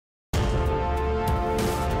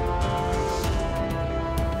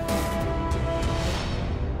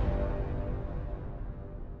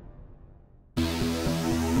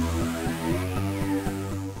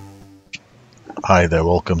Hi there,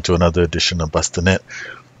 welcome to another edition of BusttheNet.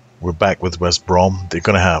 We're back with West Brom. They're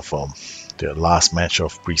going to have their last match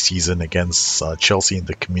of preseason against Chelsea in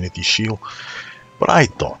the Community Shield. But I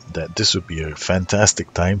thought that this would be a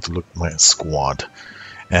fantastic time to look at my squad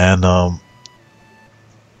and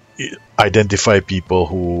identify people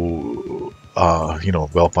who are,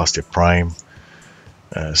 well past their prime,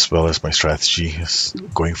 as well as my strategy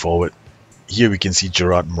going forward. Here we can see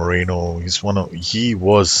Gerard Moreno. He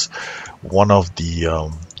was one of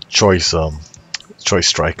the choice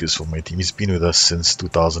strikers for my team. He's been with us since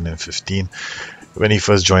 2015. When he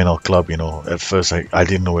first joined our club, at first I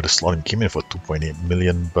didn't know where to slot him. He came in for 2.8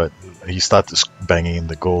 million, but he started banging in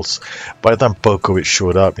the goals. By the time Perkovic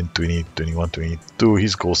showed up in 2021-22,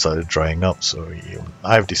 his goals started drying up. So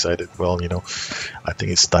I've decided, I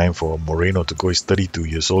think it's time for Moreno to go. He's 32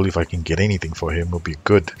 years old. If I can get anything for him, it'll be a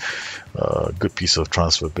good piece of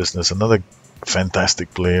transfer business. Another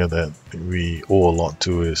fantastic player that we owe a lot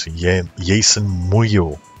to is Jason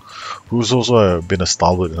Murillo, who's also been a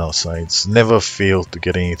stalwart in our sides. Never failed to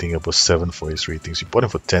get anything above 7 for his ratings. We bought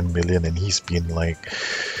him for 10 million and he's been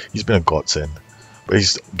a godsend. But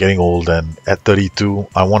he's getting old, and at 32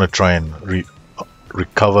 I want to try and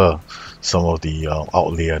recover some of the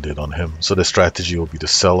outlay I did on him. So the strategy will be to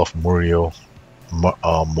sell off Murillo,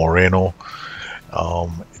 Moreno,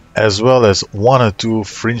 as well as one or two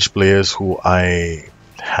fringe players who I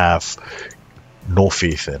have no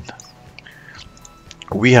faith in.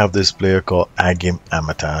 We have this player called Agim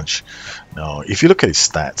Amatage. Now, if you look at his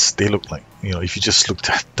stats, they look like, if you just looked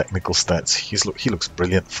at technical stats, he looks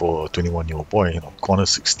brilliant for a 21-year-old boy. Corner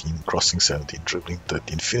 16, crossing 17, dribbling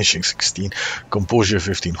 13, finishing 16, composure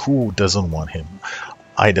 15. Who doesn't want him?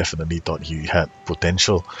 I definitely thought he had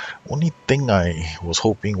potential. Only thing I was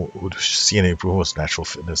hoping would see an improvement was natural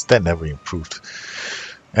fitness. That never improved.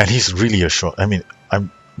 And he's really a short.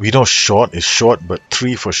 We know short is short, but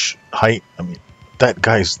 3 for height.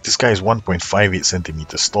 This guy is 1.58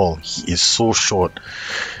 centimeters tall. He is so short.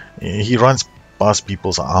 He runs past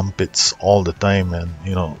people's armpits all the time, and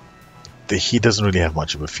he doesn't really have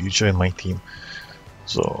much of a future in my team.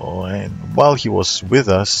 So, and while he was with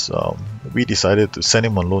us, we decided to send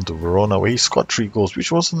him on loan to Verona, where he scored 3 goals,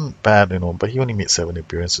 which wasn't bad, but he only made 7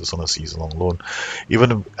 appearances on a season-long loan.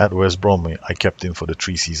 Even at West Brom, I kept him for the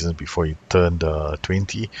 3 seasons before he turned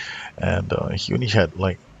 20, and he only had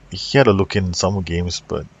he had a look in some games,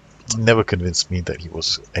 but never convinced me that he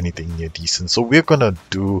was anything near decent. So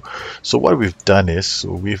what we've done is,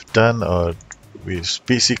 we've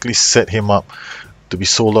basically set him up to be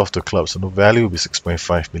sold off to clubs, and the value will be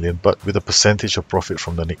 6.5 million, but with a percentage of profit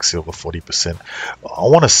from the next sale of 40%. I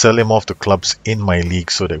want to sell him off to clubs in my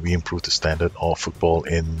league so that we improve the standard of football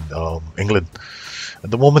in England.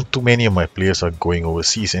 At the moment, too many of my players are going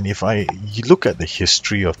overseas, and if you look at the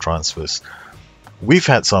history of transfers, we've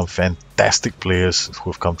had some fantastic players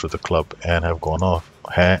who have come to the club and have gone off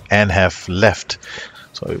and have left.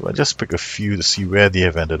 So I'll just pick a few to see where they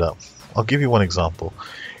have ended up. I'll give you one example.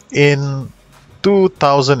 In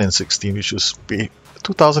 2016,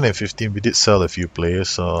 2015, we did sell a few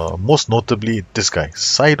players, most notably this guy,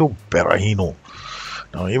 Saido Berahino.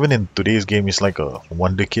 Now, even in today's game, he's like a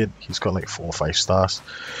wonder kid. He's got like 4 or 5 stars.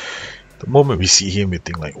 The moment we see him, we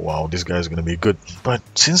think like, wow, this guy's going to be good. But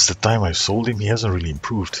since the time I sold him, he hasn't really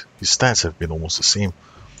improved. His stats have been almost the same.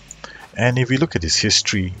 And if we look at his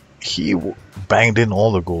history, he banged in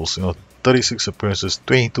all the goals. 36 appearances,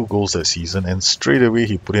 22 goals that season, and straight away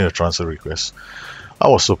he put in a transfer request. I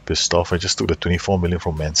was so pissed off. I just took the 24 million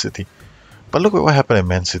from Man City. But look at what happened at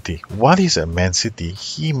Man City. While he's at Man City,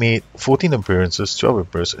 he made 14 appearances, 12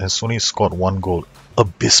 appearances, and only scored 1 goal.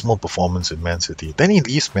 Abysmal performance in Man City. Then he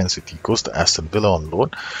leaves Man City, goes to Aston Villa on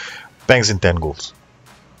loan, bangs in 10 goals.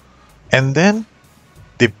 And then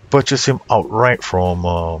they purchased him outright from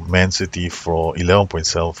Man City for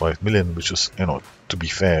 11.75 million, which was, to be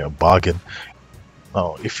fair, a bargain.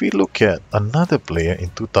 Now, if we look at another player in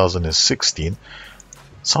 2016,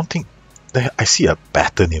 I see a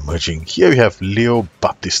pattern emerging. Here we have Leo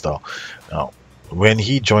Baptista. Now, when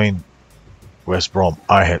he joined West Brom,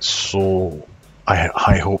 I had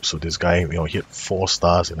high hopes of this guy. He had 4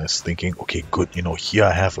 stars, and I was thinking, okay, good. Here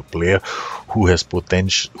I have a player who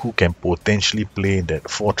can potentially play in that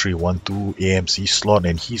 4-3-1-2 AMC slot,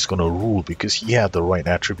 and he's gonna rule because he had the right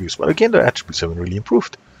attributes. But again, the attributes haven't really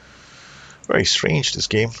improved. Very strange, this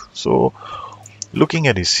game. So, looking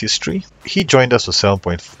at his history, he joined us for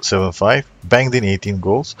 7.75, banged in 18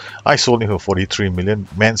 goals. I sold him for 43 million.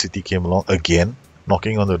 Man City came along again,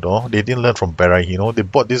 knocking on the door. They didn't learn from Berahino. They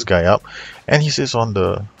bought this guy up, and he sits on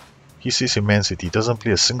the He stays in Man City, doesn't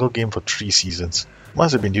play a single game for 3 seasons.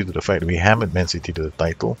 Must have been due to the fact that we hammered Man City to the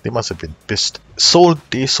title. They must have been pissed.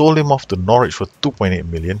 They sold him off to Norwich for 2.8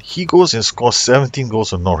 million. He goes and scores 17 goals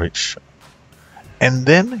for Norwich. And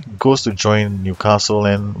then goes to join Newcastle,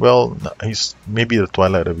 and well, he's maybe the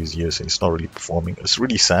twilight of his years and he's not really performing. It's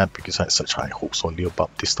really sad because I had such high hopes for Leo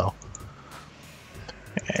Baptista.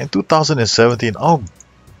 In 2017, our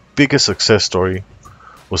biggest success story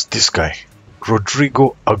was this guy,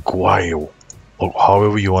 Rodrigo Aguayo, or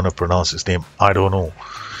however you want to pronounce his name, I don't know.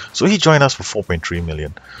 So he joined us for 4.3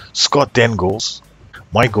 million, scored 10 goals.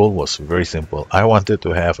 My goal was very simple. I wanted to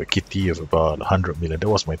have a kitty of about 100 million. That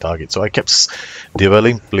was my target. So I kept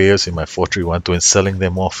developing players in my 4-3-1-2 and selling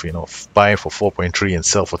them off, buy for 4.3 and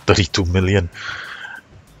sell for 32 million.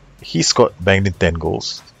 He scored, banged in 10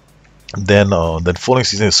 goals. Then the following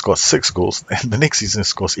season he scored 6 goals, and the next season he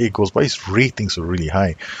scores 8 goals, but his ratings were really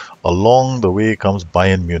high. Along the way comes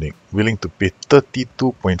Bayern Munich, willing to pay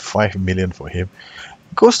 32.5 million for him.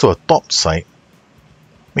 Goes to a top side,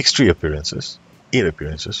 makes 3 appearances, 8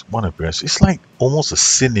 appearances, 1 appearance. It's like almost a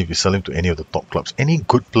sin if you sell him to any of the top clubs. Any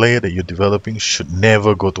good player that you're developing should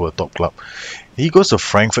never go to a top club. He goes to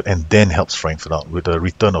Frankfurt and then helps Frankfurt out with a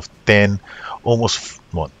return of 10, almost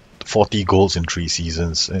 40 goals in 3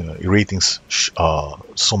 seasons. Ratings are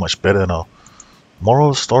so much better now.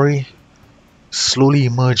 Moral story, slowly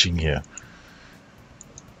emerging here.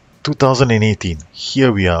 2018,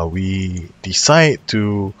 here we are. We decide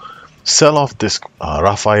to sell off this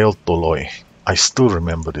Rafael Toloi. I still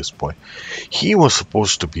remember this boy. He was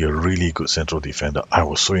supposed to be a really good central defender. I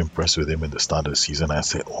was so impressed with him in the start of the season. I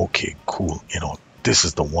said, okay, cool, this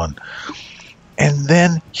is the one. And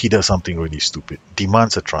then he does something really stupid,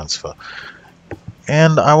 demands a transfer.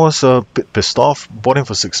 And I was a bit pissed off, bought him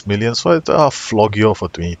for 6 million, so I thought, flog you off for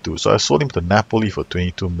 22. So I sold him to Napoli for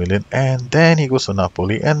 22 million, and then he goes to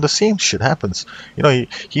Napoli, and the same shit happens.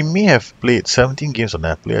 He may have played 17 games for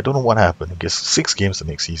Napoli, I don't know what happened. He gets 6 games the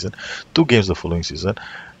next season, 2 games the following season,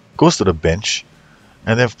 goes to the bench,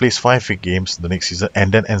 and then plays 5 games the next season,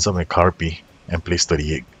 and then ends up in Carpi and plays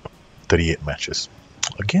 38 matches.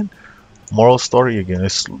 Again, moral story again,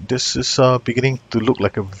 this is beginning to look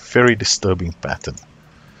like a very disturbing pattern.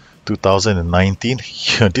 2019,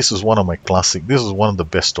 this is one of my classic, this is one of the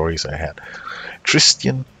best stories I had.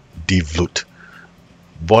 Christian De Vloot.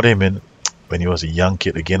 Bought him in when he was a young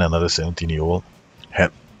kid, again another 17-year-old.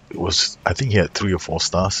 I think he had 3 or 4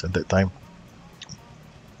 stars at that time.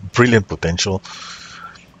 Brilliant potential.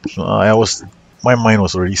 My mind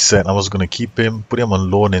was already set. I was going to keep him, put him on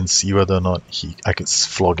loan and see whether or not I could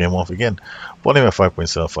flog him off again. Bought him at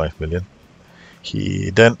 5.75 million. He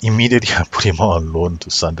then immediately put him on loan to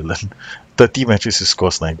Sunderland. 30 matches, he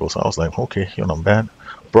scores 9 goals. I was like, okay, you're not bad.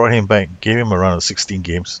 Brought him back, gave him around 16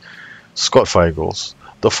 games, scored 5 goals.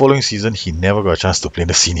 The following season, he never got a chance to play in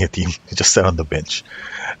the senior team. He just sat on the bench.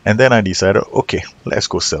 And then I decided, okay, let's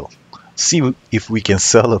go sell. See if we can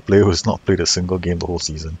sell a player who's not played a single game the whole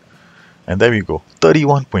season. And there we go,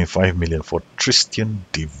 31.5 million for Christian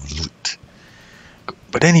De Vloot.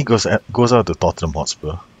 But then he goes out to Tottenham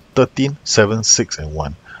Hotspur, 13, 7, 6 and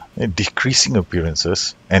 1. And decreasing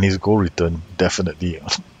appearances, and his goal return definitely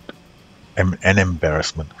an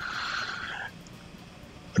embarrassment.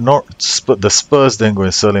 The Spurs then go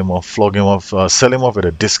and sell him off, flog him off, sell him off at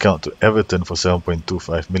a discount to Everton for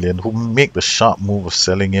 7.25 million, who make the sharp move of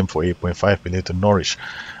selling him for 8.5 million to Norwich.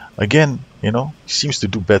 Again, he seems to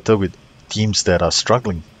do better with teams that are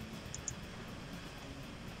struggling.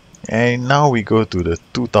 And now we go to the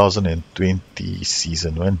 2020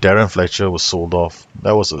 season when Darren Fletcher was sold off.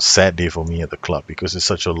 That was a sad day for me at the club because he's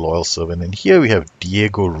such a loyal servant. And here we have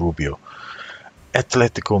Diego Rubio,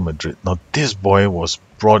 Atletico Madrid. Now this boy was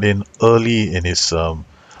brought in early in his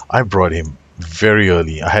I brought him very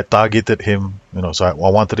early. I had targeted him, so I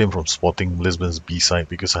wanted him from Sporting Lisbon's B side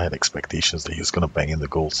because I had expectations that he was going to bang in the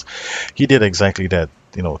goals. He did exactly that.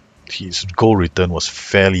 His goal return was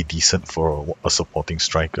fairly decent for a supporting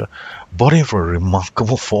striker. Bought him for a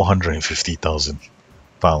remarkable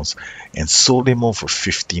 £450,000 and sold him off for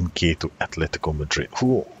 15k to Atletico Madrid,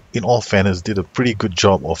 who, in all fairness, did a pretty good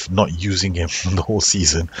job of not using him the whole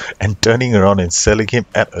season and turning around and selling him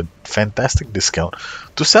at a fantastic discount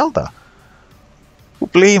to Celta, who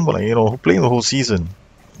play him the whole season.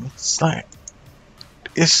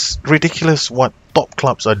 It's ridiculous what top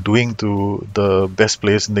clubs are doing to the best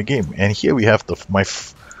players in the game. And here we have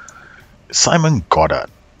Simon Goddard,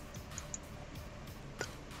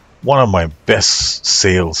 one of my best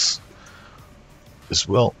sales as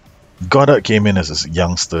well. Goddard came in as a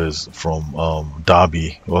youngster from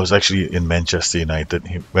Derby. Well, was actually in Manchester United.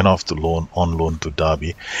 He went off to on loan to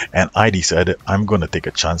Derby, and I decided I'm going to take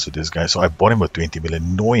a chance with this guy. So I bought him for 20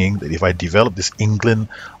 million, knowing that if I develop this England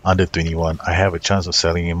under 21, I have a chance of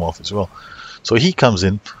selling him off as well. So he comes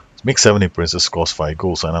in, makes 7 appearances, scores 5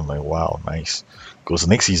 goals, and I'm like, wow, nice. Goes the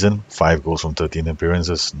next season, 5 goals from 13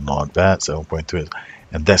 appearances, not bad, 7.2.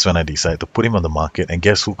 And that's when I decided to put him on the market. And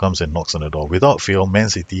guess who comes and knocks on the door? Without fail, Man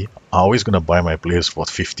City are always going to buy my players for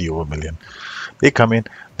 50 over million. They come in,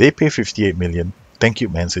 they pay 58 million. Thank you,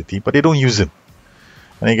 Man City, but they don't use him.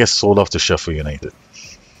 And he gets sold off to Sheffield United.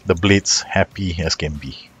 The Blades happy as can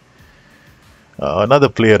be. Another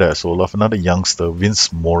player that I sold off, another youngster,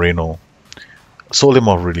 Vince Moreno. Sold him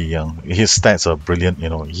off really young. His stats are brilliant.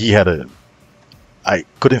 He had I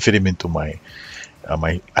couldn't fit him into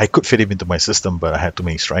I could fit him into my system, but I had too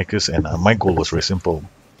many strikers, and my goal was very simple: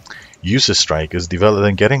 use the strikers, develop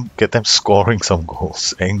them, get them scoring some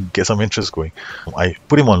goals, and get some interest going. I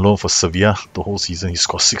put him on loan for Sevilla the whole season. He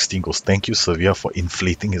scored 16 goals. Thank you, Sevilla, for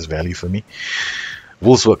inflating his value for me.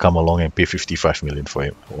 Wolves will come along and pay 55 million for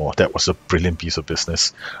him. Oh, that was a brilliant piece of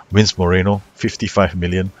business. Vince Moreno, 55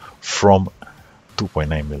 million from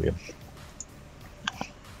 2.9 million.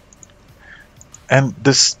 And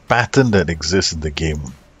this pattern that exists in the game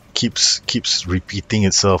keeps repeating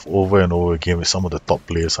itself over and over again with some of the top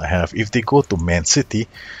players I have. If they go to Man City, they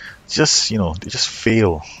just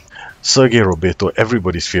fail. Sergei Roberto,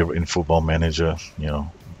 everybody's favorite in Football Manager,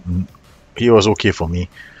 he was okay for me.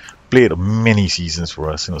 Played many seasons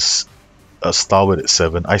for us, a stalwart at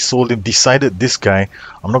 7. I sold him, decided this guy,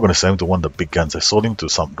 I'm not going to sell him to one of the big guns. I sold him to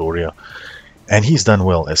Sampdoria, and he's done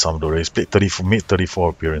well at Sampdoria. He's played made 34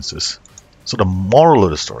 appearances. So the moral of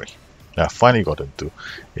the story that I finally got into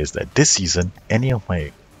is that this season, any of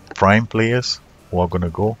my prime players who are going to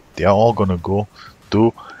go, they are all going to go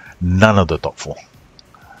to none of the top 4.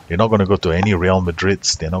 They're not going to go to any Real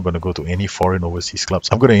Madrids. They're not going to go to any foreign overseas clubs.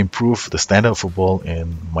 I'm going to improve the standard of football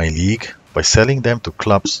in my league by selling them to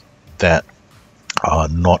clubs that are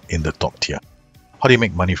not in the top tier. How do you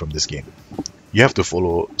make money from this game? You have to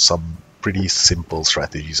follow some pretty simple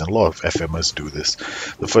strategies, and a lot of FMers do this.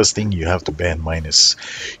 The first thing you have to bear in mind is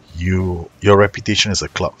your reputation as a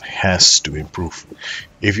club has to improve.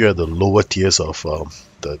 If you're at the lower tiers of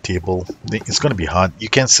the table, it's going to be hard. You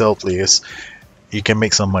can sell players, you can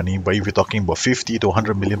make some money, but if you're talking about 50 to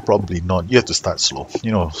 100 million, probably not. You have to start slow.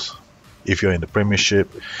 If you're in the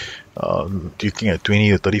Premiership, looking at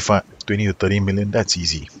 20 to 30 million, that's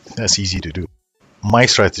easy. That's easy to do. My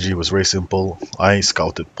strategy was very simple. I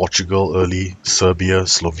scouted Portugal early, Serbia,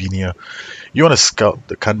 Slovenia. You want to scout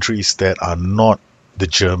the countries that are not the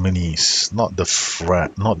Germanys, not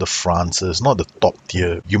the Frances, not the top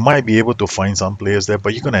tier. You might be able to find some players there,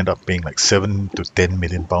 but you're going to end up paying like 7 to 10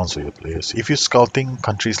 million pounds for your players. If you're scouting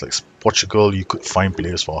countries like Portugal, you could find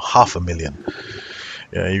players for $500,000.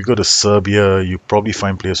 Yeah, you go to Serbia, you probably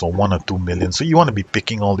find players for 1 or 2 million. So you want to be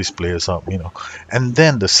picking all these players up, And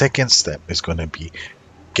then the second step is going to be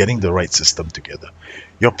getting the right system together.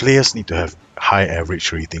 Your players need to have high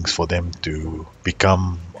average ratings for them to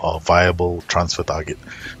become a viable transfer target.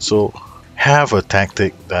 So have a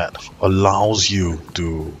tactic that allows you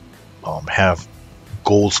to have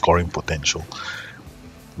goal scoring potential.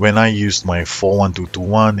 When I used my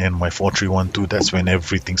 4-1-2-2-1 and my 4-3-1-2, that's when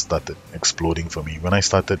everything started exploding for me. When I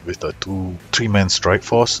started with a 3-man strike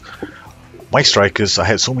force, my strikers, I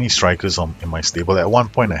had so many strikers in my stable. At one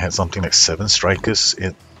point I had something like 7 strikers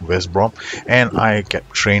in West Brom, and I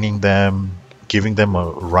kept training them, giving them a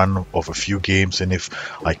run of a few games, and if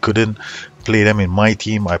I couldn't play them in my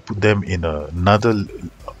team, I put them in another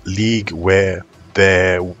league where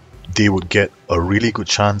they would get a really good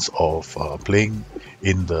chance of playing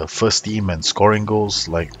in the first team and scoring goals,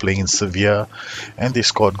 like playing in Sevilla, and they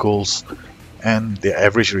scored goals and their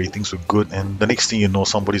average ratings were good, and the next thing you know,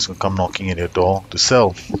 somebody's going to come knocking at your door to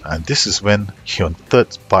sell. And this is when your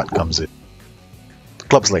third part comes in.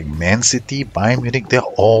 Clubs like Man City, Bayern Munich, they're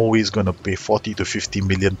always going to pay 40 to 50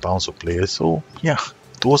 million pounds for players. So yeah,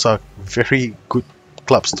 those are very good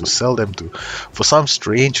clubs to sell them to. For some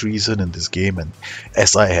strange reason in this game, and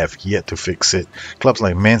as I have yet to fix it, clubs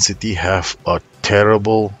like Man City have a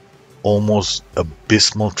terrible, almost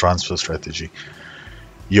abysmal transfer strategy.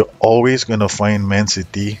 You're always going to find Man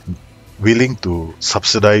City willing to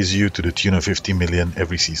subsidize you to the tune of 50 million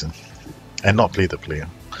every season and not play the player.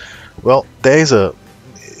 Well,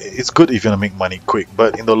 it's good if you want to make money quick,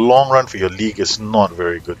 but in the long run for your league, it's not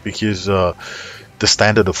very good, because the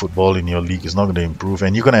standard of football in your league is not going to improve,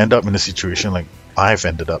 and you're going to end up in a situation like I've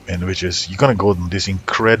ended up in, which is you're going to go on these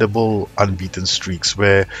incredible unbeaten streaks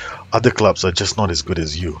where other clubs are just not as good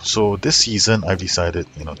as you. So this season I've decided,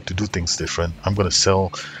 to do things different. I'm going to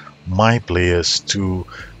sell my players to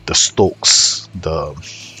the Stokes, the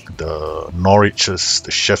Norwiches,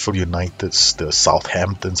 the Sheffield Uniteds, the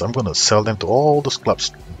Southamptons. I'm going to sell them to all those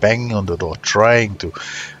clubs banging on the door, trying to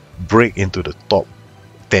break into the top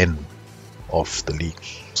 10 of the league.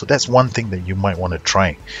 So that's one thing that you might want to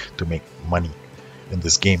try to make money in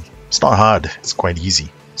this game. It's not hard, it's quite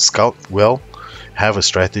easy. Scout well, have a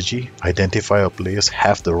strategy, identify your players,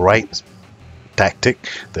 have the right tactic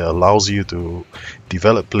that allows you to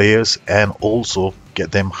develop players and also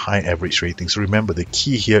get them high average ratings. Remember, the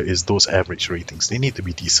key here is those average ratings. They need to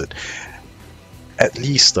be decent, at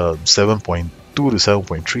least 7.2 to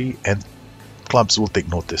 7.3, and clubs will take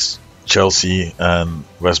notice. Chelsea and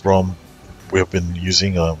West Brom, we have been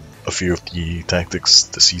using a few of the tactics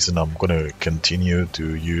this season. I'm going to continue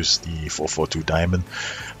to use the 4-4-2 diamond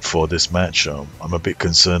for this match. I'm a bit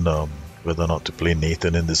concerned whether or not to play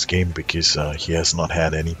Nathan in this game because he has not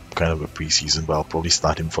had any kind of a preseason, but I'll probably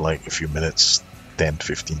start him for like a few minutes, 10,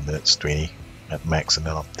 15 minutes, 20 at max, and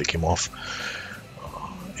then I'll take him off.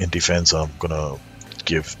 In defense, I'm going to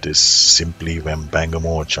give this Simply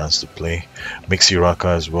Wembangamo a chance to play. Mixi Raka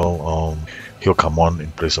as well. He'll come on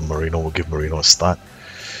in place of Moreno. We'll give Moreno a start.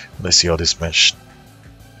 Let's see how this match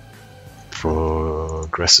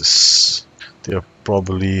progresses. They are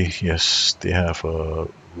probably, yes, they have a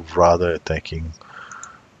rather attacking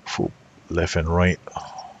foot, left and right.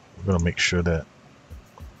 We're going to make sure that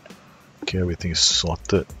everything is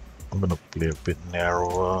sorted. I'm going to play a bit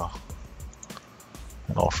narrower,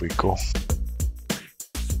 and off we go.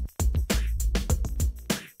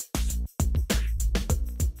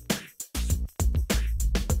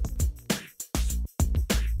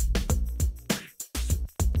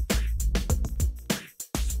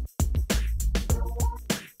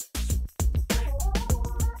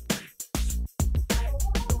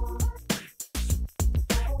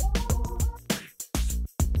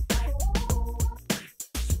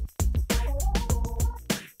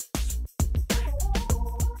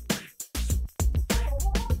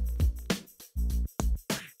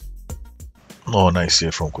 Oh, nice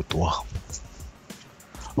here from Courtois.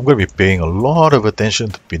 I'm going to be paying a lot of attention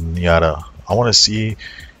to Pineda. I want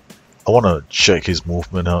to check his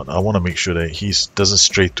movement out. I want to make sure that he doesn't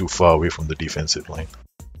stray too far away from the defensive line.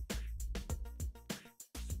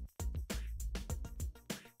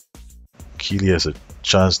 Keely has a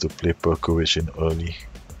chance to play Perkovic in early.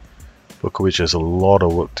 Perkovic has a lot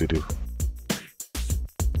of work to do.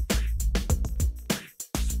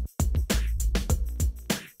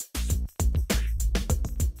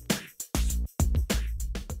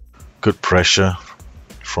 Good pressure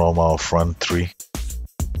from our front three.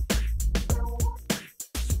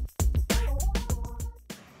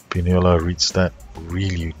 Pinola reads that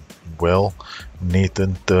really well.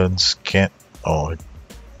 Nathan turns, can't. Oh,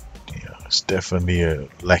 yeah, it's definitely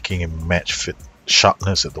lacking in match fit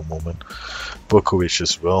sharpness at the moment. Perkovic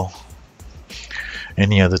as well.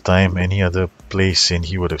 Any other time, any other place, and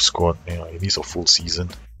he would have scored. At least a full season.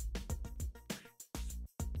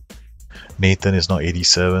 Nathan is now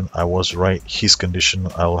 87. I was right. His condition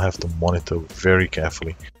I will have to monitor very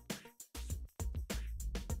carefully,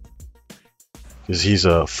 because he's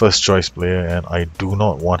a first choice player and I do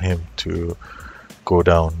not want him to go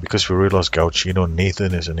down. Because we already lost Gauchino,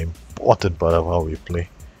 Nathan is an important part of how we play.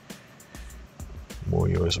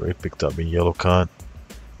 Moyo has already picked up a yellow card.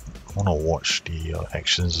 I want to watch the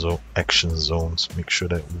action zones, make sure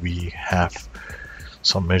that we have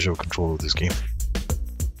some measure of control of this game.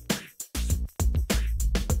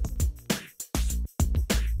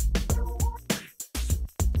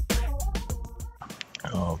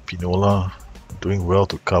 Pinola doing well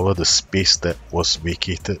to cover the space that was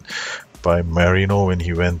vacated by Marino when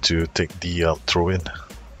he went to take the throw-in.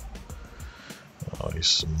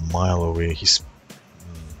 He's a mile away.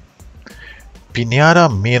 Pineda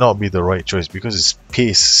may not be the right choice because his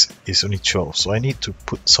pace is only 12, so I need to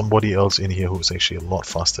put somebody else in here who's actually a lot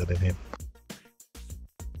faster than him.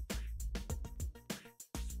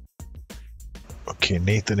 Okay,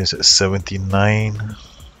 Nathan is at 79.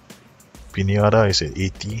 Pineda is at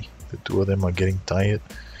 80. The two of them are getting tired.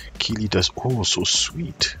 Keely does, oh, so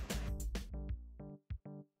sweet.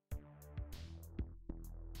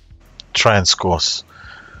 Try and scores.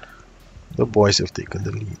 The boys have taken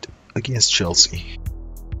the lead against Chelsea.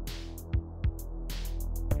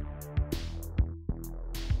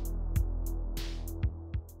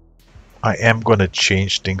 I am going to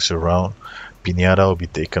change things around Pineda will be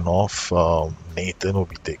taken off. Nathan will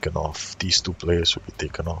be taken off. These two players will be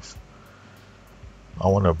taken off. I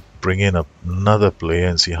want to bring in another player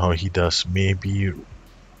and see how he does. Maybe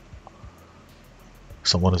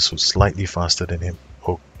someone is slightly faster than him.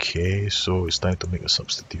 Okay, so it's time to make a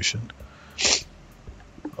substitution.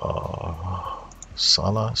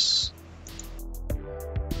 Salas.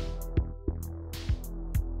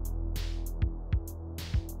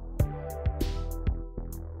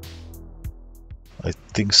 I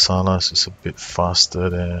think Salas is a bit faster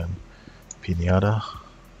than Pineda.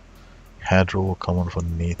 Hadro will come on for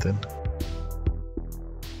Nathan.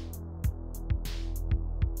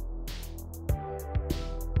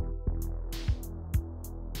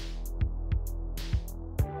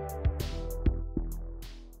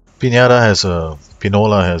 Pinola has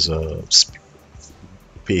a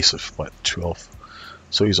pace of what, 12,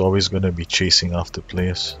 so he's always going to be chasing after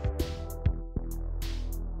players.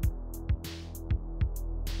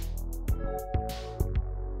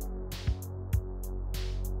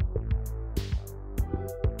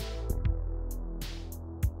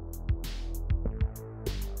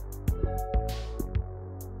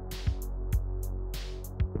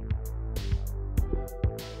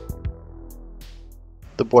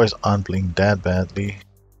 The boys aren't playing that badly.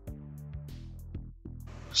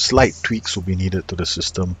 Slight tweaks will be needed to the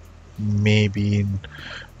system. Maybe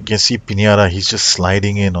you can see Pineda, he's just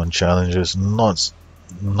sliding in on challenges. Not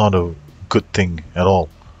a good thing at all.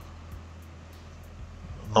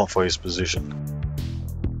 Not for his position.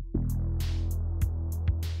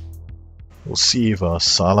 We'll see if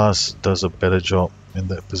Salas does a better job in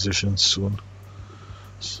that position soon.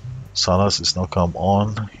 Salas is now come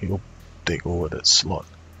on. He'll take over that slot.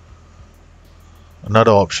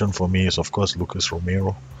 Another option for me is of course Lucas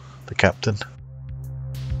Romero, the captain.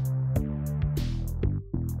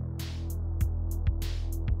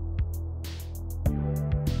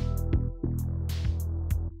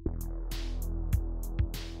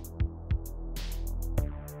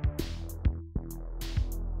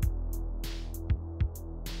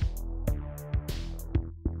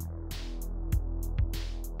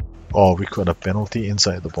 Oh, we got a penalty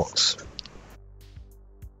inside the box.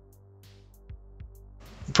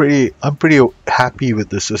 I'm pretty happy with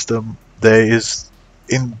the system. There is,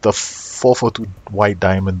 in the 4-4-2 white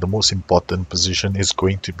diamond, the most important position is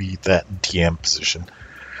going to be that DM position.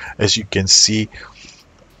 As you can see,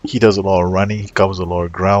 he does a lot of running, he covers a lot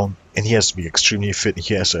of ground, and he has to be extremely fit.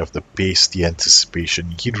 He has to have the pace, the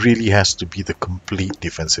anticipation. He really has to be the complete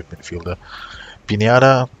defensive midfielder.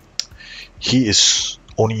 Pineda, he's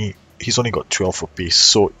only got 12 for pace,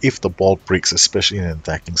 so if the ball breaks, especially in an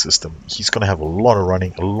attacking system, he's going to have a lot of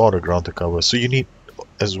running, a lot of ground to cover. So you need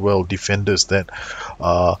as well defenders that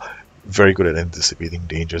are very good at anticipating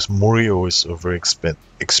dangers. Murillo is a very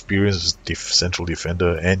experienced central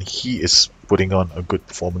defender, and he is putting on a good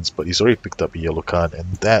performance, but he's already picked up a yellow card,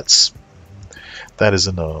 and that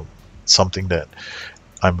isn't something that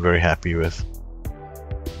I'm very happy with.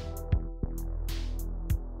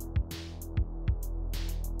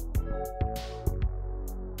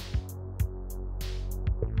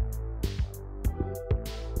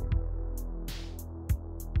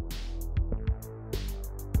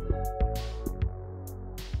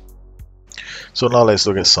 So now let's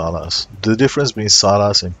look at Salas. The difference between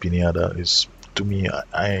Salas and Pineda is, to me,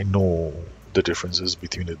 I know the differences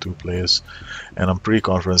between the two players, and I'm pretty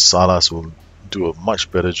confident Salas will do a much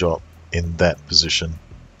better job in that position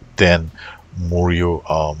than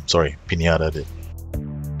Pineda did.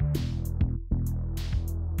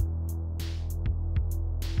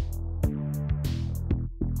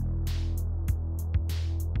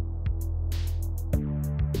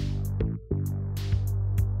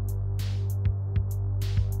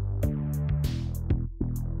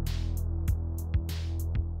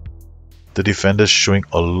 The defenders showing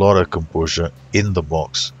a lot of composure in the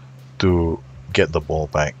box to get the ball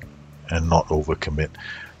back and not overcommit.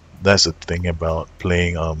 That's the thing about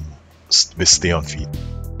playing with stay on feet.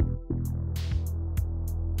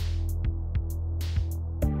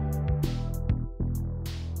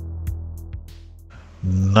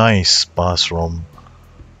 Nice pass from...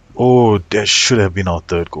 Oh, that should have been our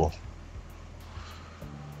third goal.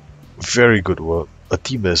 Very good work. A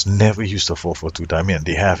team that's never used a 4-4-2 diamond.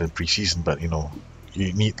 They have in preseason, but you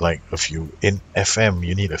need like a few. In FM,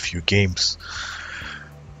 you need a few games.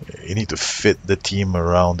 You need to fit the team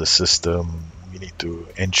around the system. You need to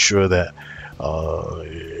ensure that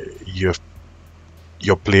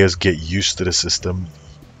your players get used to the system.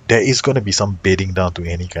 There is going to be some bedding down to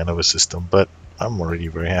any kind of a system, but I'm already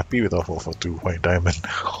very happy with our 4-4-2 white diamond.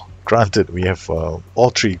 Granted, we have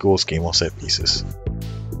all 3 goals came off set pieces.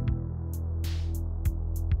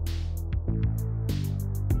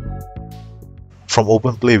 From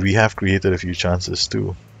open play, we have created a few chances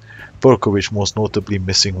too. Perkovic most notably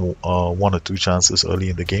missing one or two chances early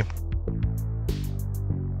in the game.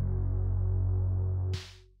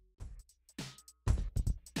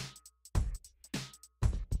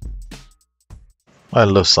 I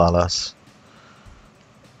love Salas.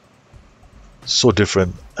 So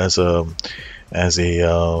different as a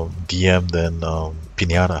DM than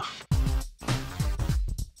Pinata.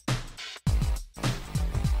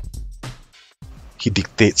 He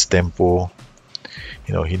dictates tempo.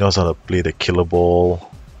 You know, he knows how to play the killer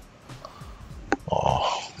ball.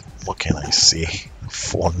 Oh, what can I say?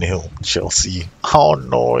 4-0 Chelsea. Oh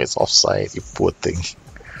no, it's offside, you poor thing.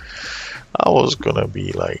 I was gonna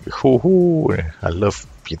be like, hoo hoo. I love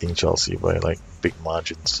beating Chelsea by like big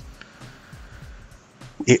margins.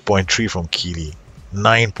 8.3 from Keely,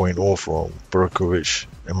 9.0 from Perkovic,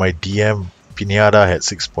 and my DM Pinata had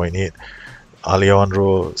 6.8.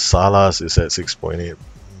 Alejandro Salas is at 6.8.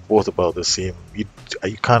 Both about the same. You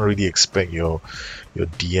can't really expect your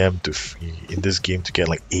DM to in this game to get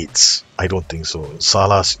like 8s. I don't think so.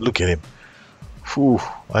 Salas, look at him. Whew,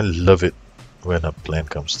 I love it when a plan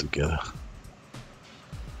comes together.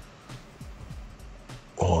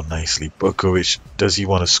 Oh, nicely. Perkovic, does he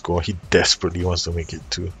want to score? He desperately wants to make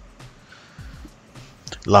it too.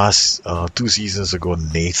 Last 2 seasons ago,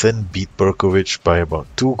 Nathan beat Perkovic by about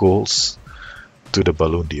 2 goals to the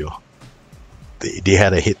Ballon d'Or. They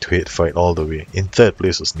had a hit-to-hit fight all the way. In third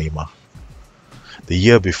place was Neymar. The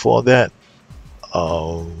year before that,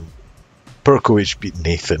 Perkovic beat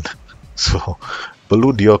Nathan. So,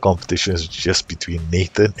 Ballon d'Or competition is just between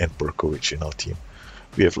Nathan and Perkovic in our team.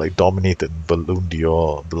 We have like dominated Ballon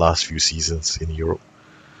d'Or the last few seasons in Europe.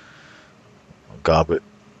 Garbett,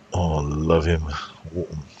 oh, love him.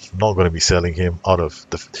 Not going to be selling him out of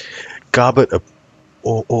the... Garbett,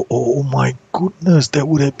 oh my goodness, that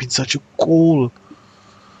would have been such a goal.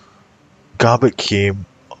 Garbett came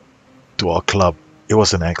to our club. It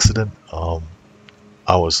was an accident.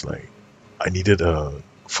 I was like, I needed a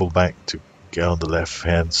fullback to get on the left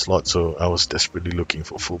hand slot, so I was desperately looking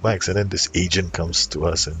for fullbacks, and then this agent comes to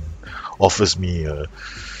us and offers me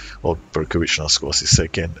Perkovic now scores his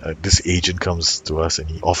second. This agent comes to us and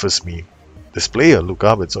he offers me this player, Luke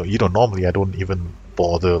Garbett. So normally I don't even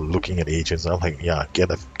bother looking at agents. I'm like, yeah, get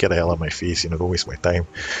the hell out of my face, don't waste my time.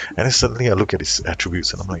 And then suddenly I look at his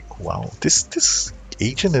attributes and I'm like, wow, this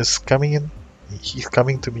agent is coming in. He's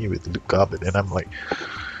coming to me with Luke Garbett, and I'm like,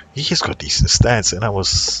 he's got decent stats. And I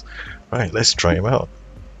was, right, let's try him out.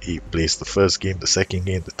 He plays the first game, the second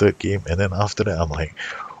game, the third game, and then after that I'm like,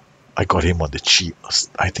 I got him on the cheap.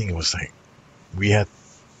 I think it was like, we had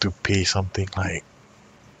to pay something like,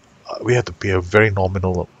 we had to pay a very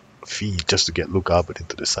nominal fee just to get Luke Garbett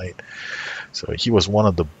into the side. So he was one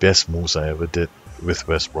of the best moves I ever did with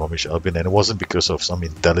West Bromwich Albion, and it wasn't because of some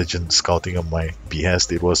intelligent scouting on my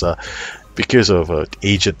behest. It was because of an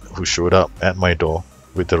agent who showed up at my door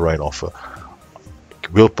with the right offer.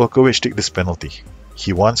 Will Perkovic take this penalty?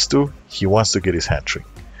 He wants to get his hat-trick.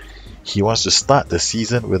 He wants to start the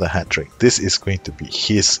season with a hat-trick. This is going to be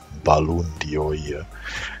his Ballon d'Or year.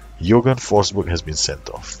 Jürgen Forsberg has been sent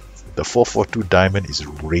off. The 4-4-2 diamond is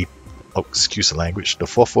raped. Oh, excuse the language. The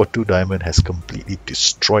 4-4-2 diamond has completely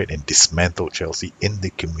destroyed and dismantled Chelsea in the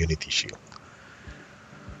Community Shield.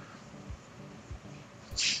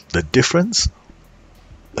 The difference,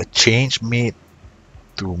 a change made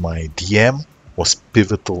to my DM, was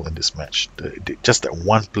pivotal in this match. Just that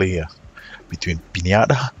one player between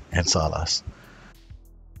Pinata and Salas.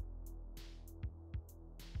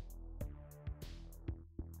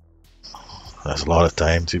 There's a lot of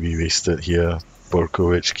time to be wasted here.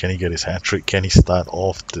 Perkovic, can he get his hat-trick? Can he start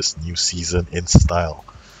off this new season in style?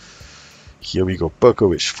 Here we go.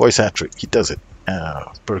 Perkovic for his hat-trick. He does it.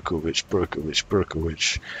 Perkovic.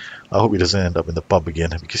 I hope he doesn't end up in the pub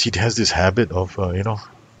again, because he has this habit of,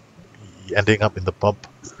 ending up in the pub.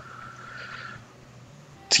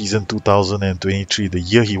 Season 2023, the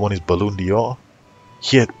year he won his Ballon d'Or,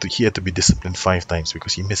 he had to be disciplined 5 times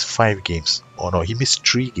because he missed 5 games. Oh no, he missed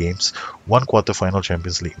 3 games, 1 quarter-final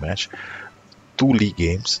Champions League match, 2 league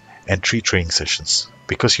games, and 3 training sessions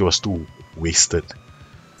because he was too wasted.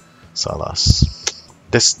 Salas.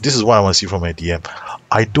 This is what I want to see from my DM.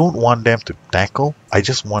 I don't want them to tackle. I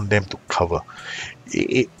just want them to cover.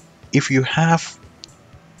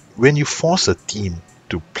 When you force a team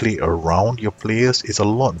to play around your players, it's a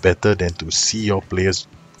lot better than to see your players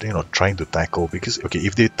trying to tackle. Because okay,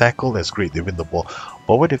 if they tackle, that's great, they win the ball.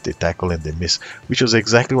 But what if they tackle and they miss? Which was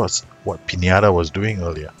exactly what Pinata was doing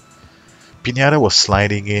earlier. Pinata was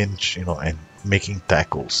sliding in, and making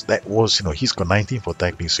tackles. That was, he's got 19 for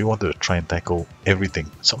tackling, so he wanted to try and tackle everything.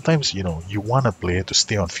 Sometimes, you want a player to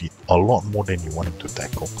stay on feet a lot more than you want him to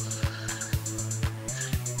tackle.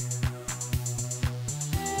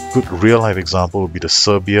 Good real-life example would be the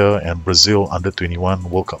Serbia and Brazil under-21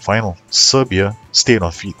 World Cup final. Serbia stayed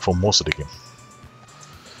on feet for most of the game.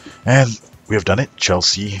 And we have done it.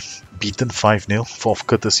 Chelsea beaten 5-0, fourth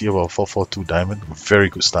courtesy of our 4-4-2 diamond. Very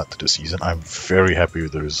good start to the season. I'm very happy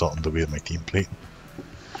with the result and the way my team played.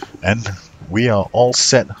 And we are all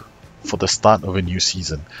set for the start of a new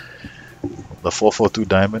season. The 4-4-2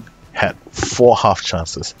 diamond had 4 half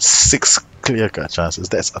chances, 6 clear-cut chances.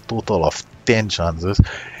 That's a total of 10 chances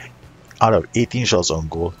out of 18 shots on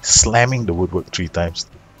goal, slamming the woodwork 3 times.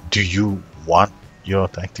 Do you want your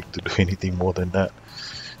tactic to do anything more than that?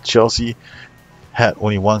 Chelsea had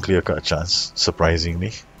only 1 clear-cut chance,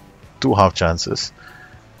 surprisingly. 2 half chances.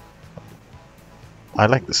 I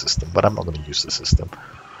like the system, but I'm not going to use the system.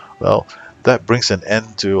 Well, that brings an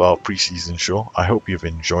end to our preseason show. I hope you've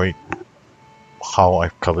enjoyed how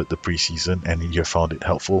I've covered the preseason and you found it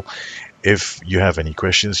helpful. If you have any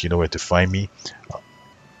questions, you know where to find me.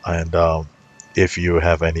 And if you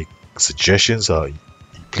have any suggestions,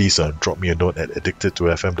 please drop me a note at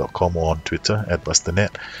addicted2fm.com or on Twitter at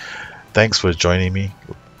BusttheNet. Thanks for joining me.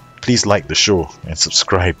 Please like the show and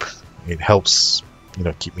subscribe. It helps,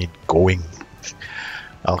 keep me going.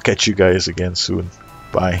 I'll catch you guys again soon.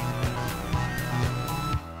 Bye.